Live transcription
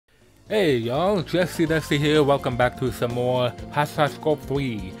Hey y'all, Justy-Dusty here, welcome back to some more Scope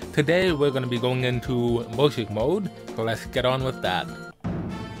 3. Today we're going to be going into music mode, so let's get on with that.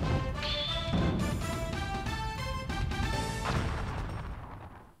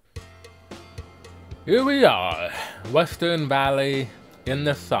 Here we are, Western Valley in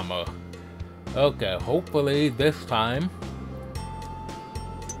the summer. Okay, hopefully this time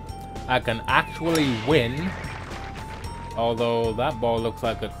I can actually win, although that ball looks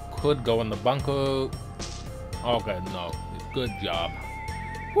like it could go in the bunker. Okay, no. Good job.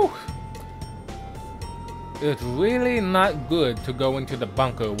 Whew. It's really not good to go into the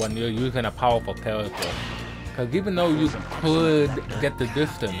bunker when you're using a powerful character. Because even though you could get the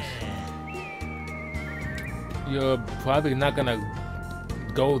distance, you're probably not gonna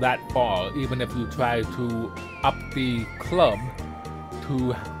go that far, even if you try to up the club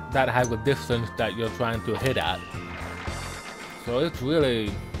to that high of a distance that you're trying to hit at. So it's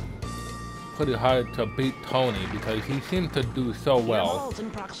really pretty hard to beat Toni because he seemed to do so well. In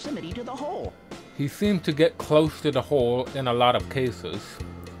proximity to the hole. He seemed to get close to the hole in a lot of cases,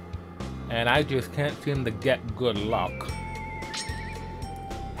 and I just can't seem to get good luck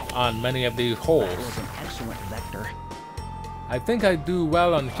on many of these holes. That was an excellent vector. I think I do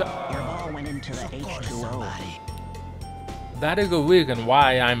well on Your ball went into the H2O. That is the reason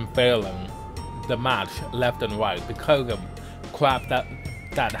why I'm failing the match left and right, because of crap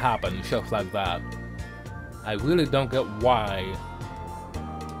that happens just like that. I really don't get why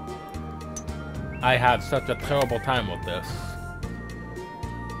I had such a terrible time with this.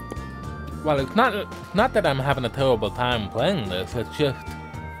 Well, it's not that I'm having a terrible time playing this, it's just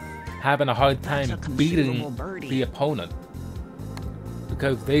having a hard time beating the opponent.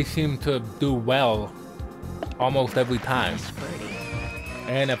 Because they seem to do well almost every time.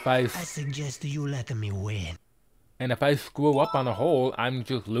 And if I suggest you let me win. And if I screw up on a hole, I'm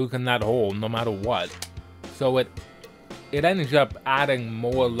just losing that hole no matter what. So it ends up adding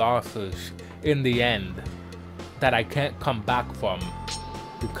more losses in the end that I can't come back from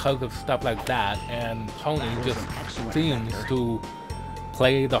because of stuff like that. And Toni just seems to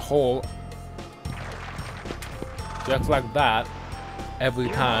play the hole just like that every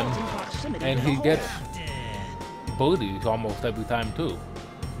time. And he gets birdies almost every time too.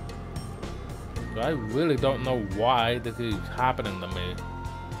 So I really don't know why this is happening to me.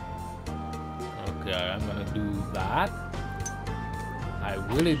 Okay, I'm gonna do that. I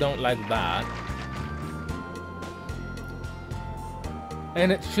really don't like that.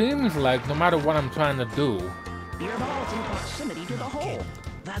 And it seems like no matter what I'm trying to do, your ball's in proximity to the hole.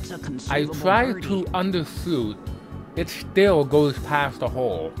 That's a I conceivable try birdie. to undershoot, it still goes past the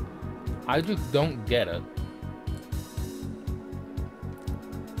hole. I just don't get it.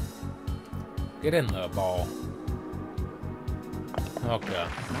 Get in there, ball. Okay.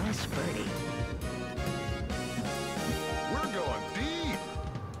 Nice birdie. We're going deep.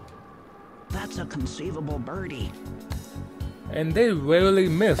 That's a conceivable birdie. And they rarely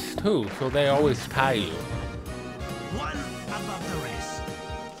miss too, so they always tie you. One above the rest.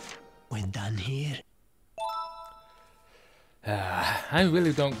 We're done here. I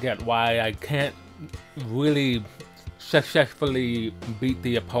really don't get why I can't really successfully beat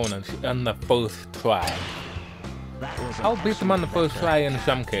the opponents on the first try. I'll beat them on the first try in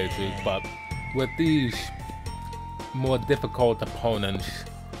some cases, but with these more difficult opponents,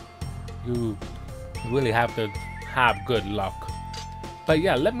 you really have to have good luck. But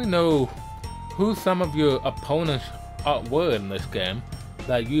yeah, let me know who some of your opponents were in this game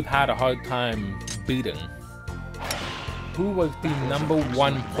that you've had a hard time beating. Who was the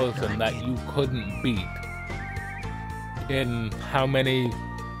 #1 person that you couldn't beat? In how many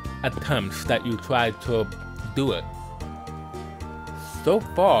attempts that you tried to do it. So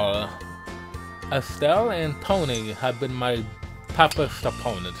far, Estelle and Toni have been my toughest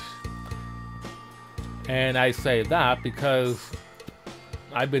opponents. And I say that because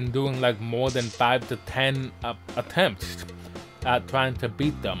I've been doing like more than 5 to 10 attempts at trying to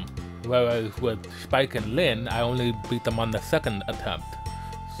beat them. Whereas with Spike and Lynn, I only beat them on the second attempt.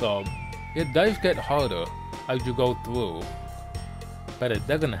 So it does get harder as you go through, but it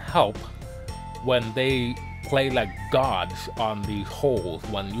doesn't help when they play like gods on these holes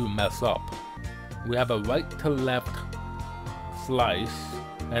when you mess up. We have a right to left slice,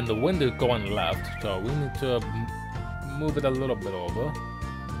 and the wind is going left, so we need to move it a little bit over.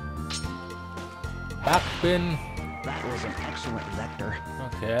 Backspin. That was an excellent vector.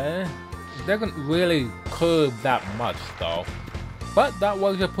 Okay. It doesn't really curve that much though. But that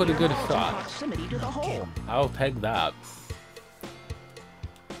was a pretty good shot. Proximity to the hole. I'll take that.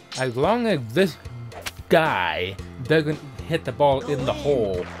 As long as this guy doesn't hit the ball in the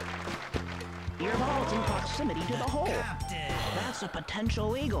hole, Your ball's in proximity to the hole. Captain. That's a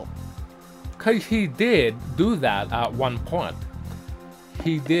potential eagle. Cause he did do that at one point.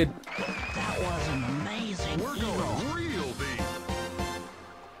 He did. That was an amazing We're eagle. going real deep.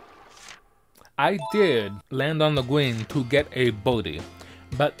 I did land on the green to get a birdie,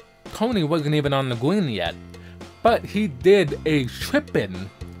 but Toni wasn't even on the green yet. But he did a chip-in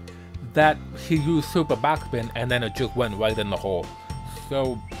that he used super backspin, and then it just went right in the hole.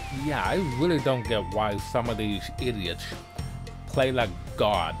 So yeah, I really don't get why some of these idiots play like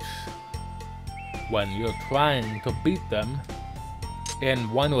gods when you're trying to beat them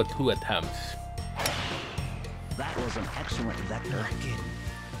in 1 or 2 attempts. That was an excellent vector.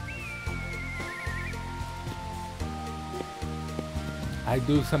 I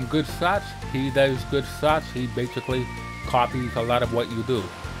do some good shots, he does good shots, he basically copies a lot of what you do.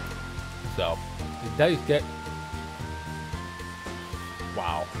 So, it does get...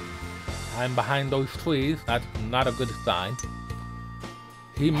 Wow. I'm behind those trees, that's not a good sign.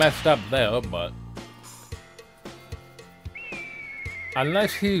 He messed up there, but...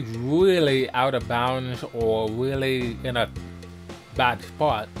 Unless he's really out of bounds or really in a bad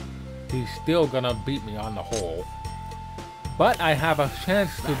spot, he's still gonna beat me on the hole. But I have a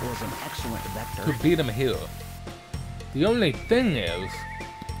chance to, That was an excellent vector. beat him here. The only thing is,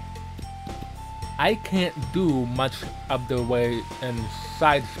 I can't do much of the way in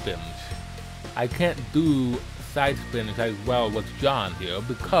side spins. I can't do side spins as well with John here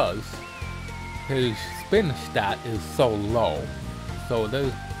because his spin stat is so low. So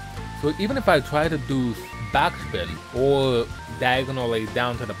even if I try to do backspin or diagonally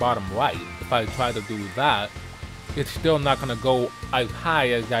down to the bottom right, if I try to do that, it's still not going to go as high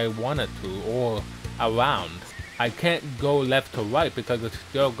as I want it to or around. I can't go left to right because it's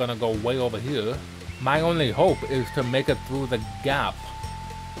still going to go way over here. My only hope is to make it through the gap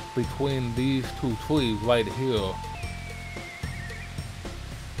between these 2 trees right here.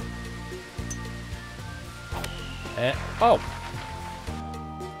 And, oh!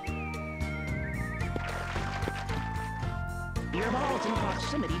 Your ball's in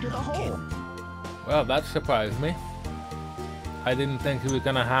proximity to the hole. Well, that surprised me. I didn't think he was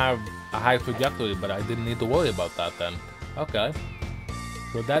gonna have a high trajectory, but I didn't need to worry about that then. Okay.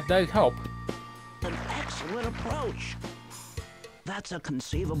 So that does help. An excellent approach. That's a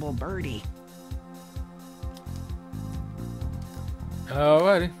conceivable birdie.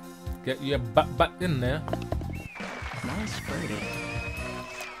 Alrighty. Get your butt in there. Nice birdie.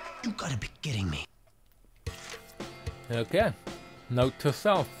 You gotta be kidding me. Okay. Note to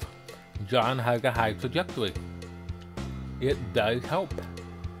self. John has a high trajectory. It does help.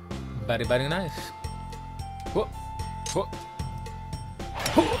 Very, very nice. Whoop, whoop,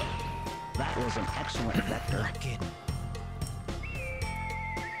 whoop. That was an excellent vector.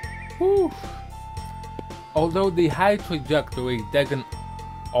 Whew. Although the high trajectory doesn't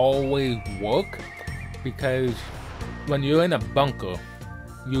always work, because when you're in a bunker,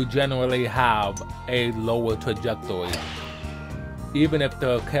 you generally have a lower trajectory, even if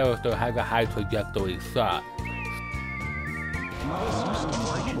the character has a high trajectory shot. Most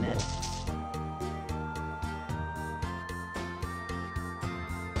unfortunate.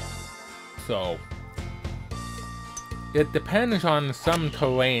 So, it depends on some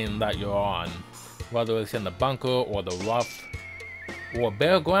terrain that you're on, whether it's in the bunker or the rough or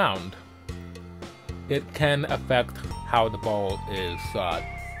bare ground. It can affect how the ball is shot.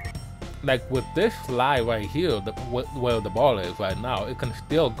 Like with this lie right here, where the ball is right now, it can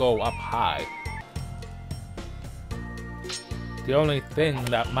still go up high. The only thing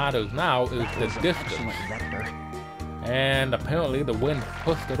that matters now is the distance. And apparently the wind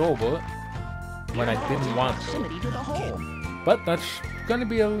pushed it over when I didn't want to. But that's gonna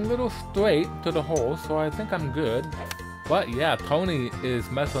be a little straight to the hole, so I think I'm good. But yeah, Toni is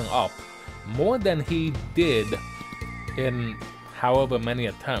messing up more than he did in however many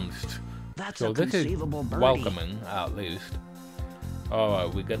attempts. So this is welcoming, at least.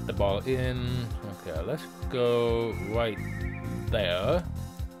 Alright, we get the ball in. Okay, let's go right there.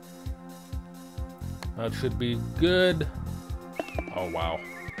 That should be good. Oh wow.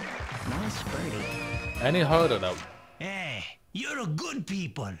 Nice birdie. Any harder though. Hey, you're a good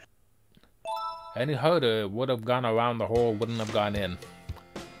people. Any harder would have gone around the hole, wouldn't have gone in.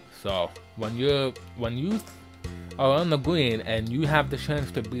 So when you are on the green and you have the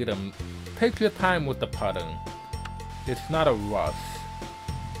chance to beat him, take your time with the putting. It's not a rush.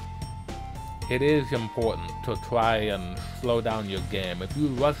 It is important to try and slow down your game. If you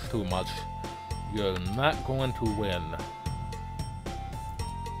rush too much, you're not going to win.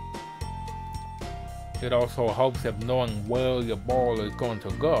 It also helps if knowing where your ball is going to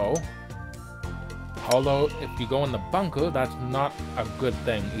go. Although, if you go in the bunker, that's not a good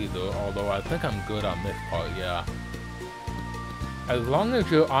thing either. Although, I think I'm good on this part, yeah. As long as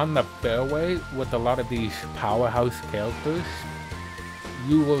you're on the fairway with a lot of these powerhouse characters,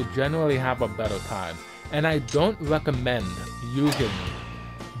 you will generally have a better time. And I don't recommend using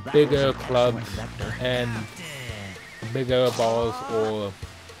bigger clubs and bigger balls or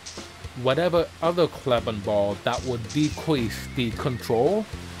whatever other club and ball that would decrease the control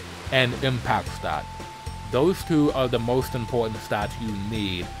and impact stat. Those two are the most important stats you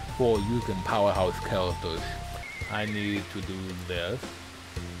need for using powerhouse characters. I need to do this.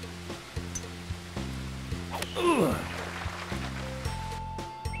 Ugh.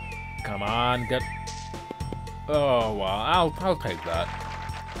 Come on, get... Oh, well, I'll take that.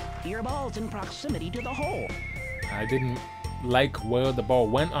 Your ball's in proximity to the hole. I didn't like where the ball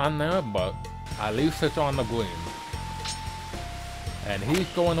went on there, but at least it's on the green. And he's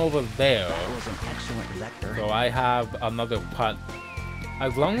going over there. That was an excellent vector. So I have another putt.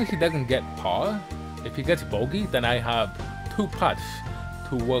 As long as he doesn't get par, if he gets bogey, then I have 2 putts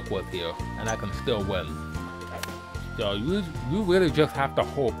to work with here, and I can still win. So you really just have to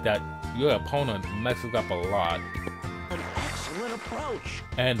hope that your opponent messes up a lot. An excellent approach.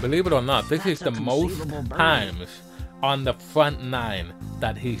 And believe it or not, this is the most times on the front 9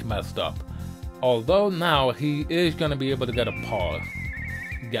 that he's messed up. Although now he is going to be able to get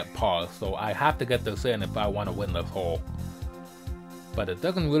par, so I have to get this in if I want to win this hole. But it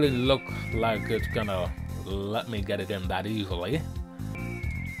doesn't really look like it's going to let me get it in that easily.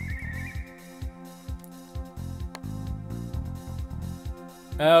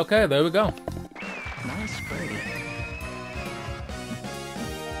 Okay, there we go. Nice birdie.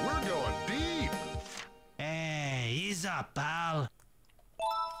 We're going deep. Hey, ease up, pal.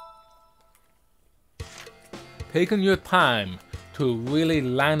 Taking your time to really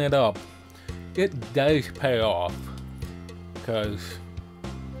line it up, it does pay off. Because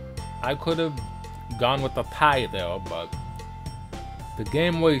I could have gone with a tie there, but the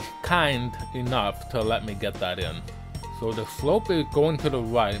game was kind enough to let me get that in. So the slope is going to the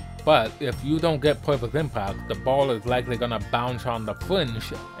right, but if you don't get perfect impact, the ball is likely going to bounce on the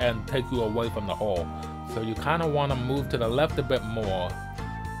fringe and take you away from the hole. So you kind of want to move to the left a bit more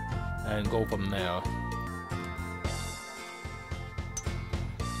and go from there.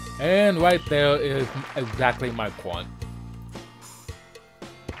 And right there is exactly my point.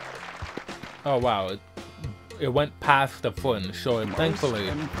 Oh wow, it went past the fringe, so thankfully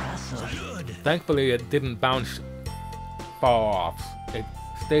it didn't bounce far off. It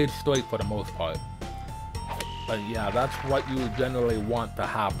stayed straight for the most part. But yeah, that's what you generally want to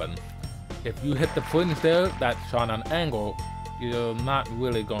happen. If you hit the fringe there, that's on an angle, you're not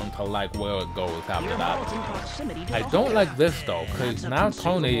really going to like where it goes after that. I don't like this though, because now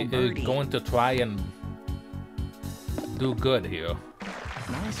Toni is going to try and do good here.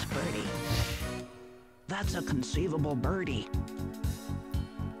 Nice birdie. That's a conceivable birdie.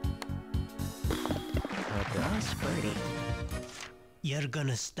 Okay. Nice birdie. You're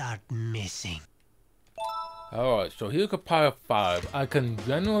gonna start missing. Alright, so here's a par 5. I can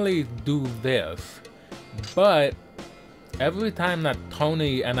generally do this, but every time that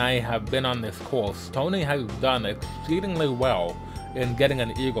Toni and I have been on this course, Toni has done exceedingly well in getting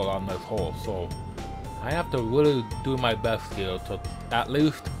an eagle on this hole, so I have to really do my best here to at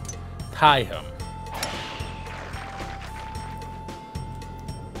least tie him.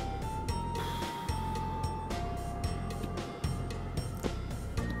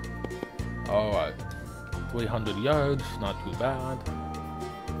 Alright, 300 yards, not too bad.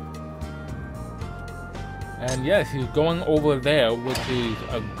 And yes, he's going over there, which is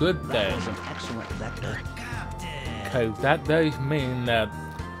a good thing. That was an excellent vector. Because that does mean that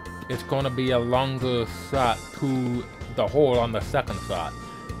it's going to be a longer shot to the hole on the second shot.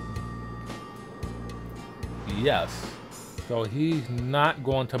 Yes. So he's not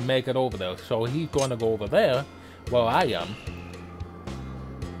going to make it over there. So he's going to go over there, where I am.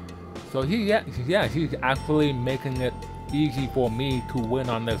 So he's actually making it easy for me to win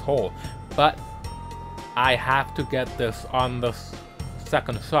on this hole. But I have to get this on the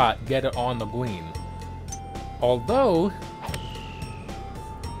second shot, get it on the green. Although,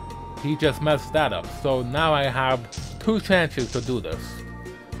 he just messed that up. So now I have 2 chances to do this.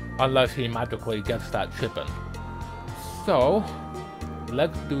 Unless he magically gets that chip in. So,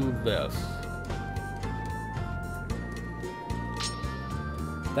 let's do this.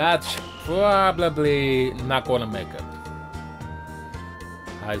 That's probably not going to make it.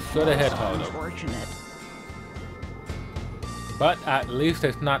 I should have hit harder. Unfortunate. But at least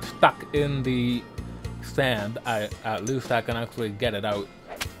it's not stuck in the sand. At least I can actually get it out.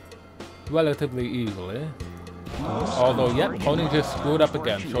 relatively easily. Although, yep, Toni just screwed up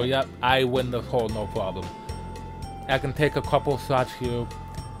again. So, yep, I win this hole, no problem. I can take a couple shots here.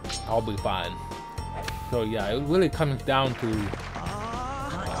 I'll be fine. So, yeah, it really comes down to...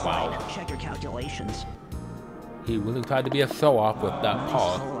 Wow. Check your calculations. He really tried to be a show-off with that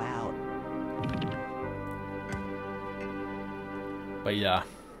call. But, yeah.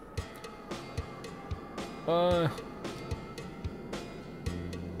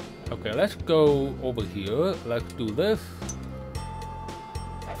 Okay, let's go over here. Let's do this.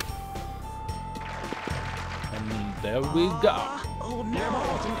 And there we go. Oh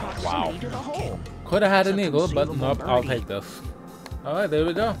no! Wow. To the hole. Could have had an eagle, but nope, I'll take this. Alright, there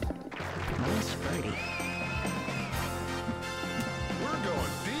we go. Nice birdie. We're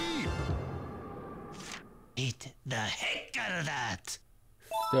going deep. Eat the heck out of that.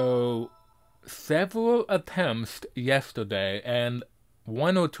 So, several attempts yesterday and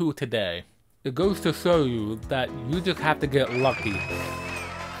 1 or 2 today. It goes to show you that you just have to get lucky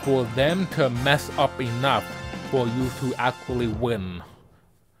for them to mess up enough for you to actually win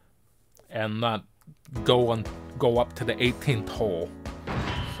and not go up to the 18th hole.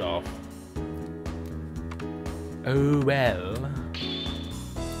 So, oh well.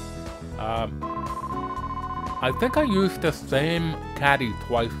 I think I used the same caddy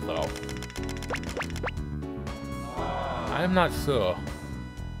twice though. I'm not sure.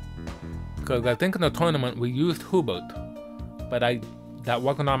 Because I think in the tournament we used Hubert, but that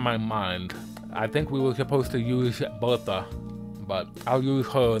wasn't on my mind. I think we were supposed to use Bertha, but I'll use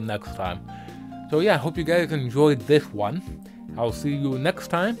her next time. So yeah, hope you guys enjoyed this one. I'll see you next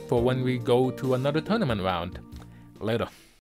time for when we go to another tournament round. Later.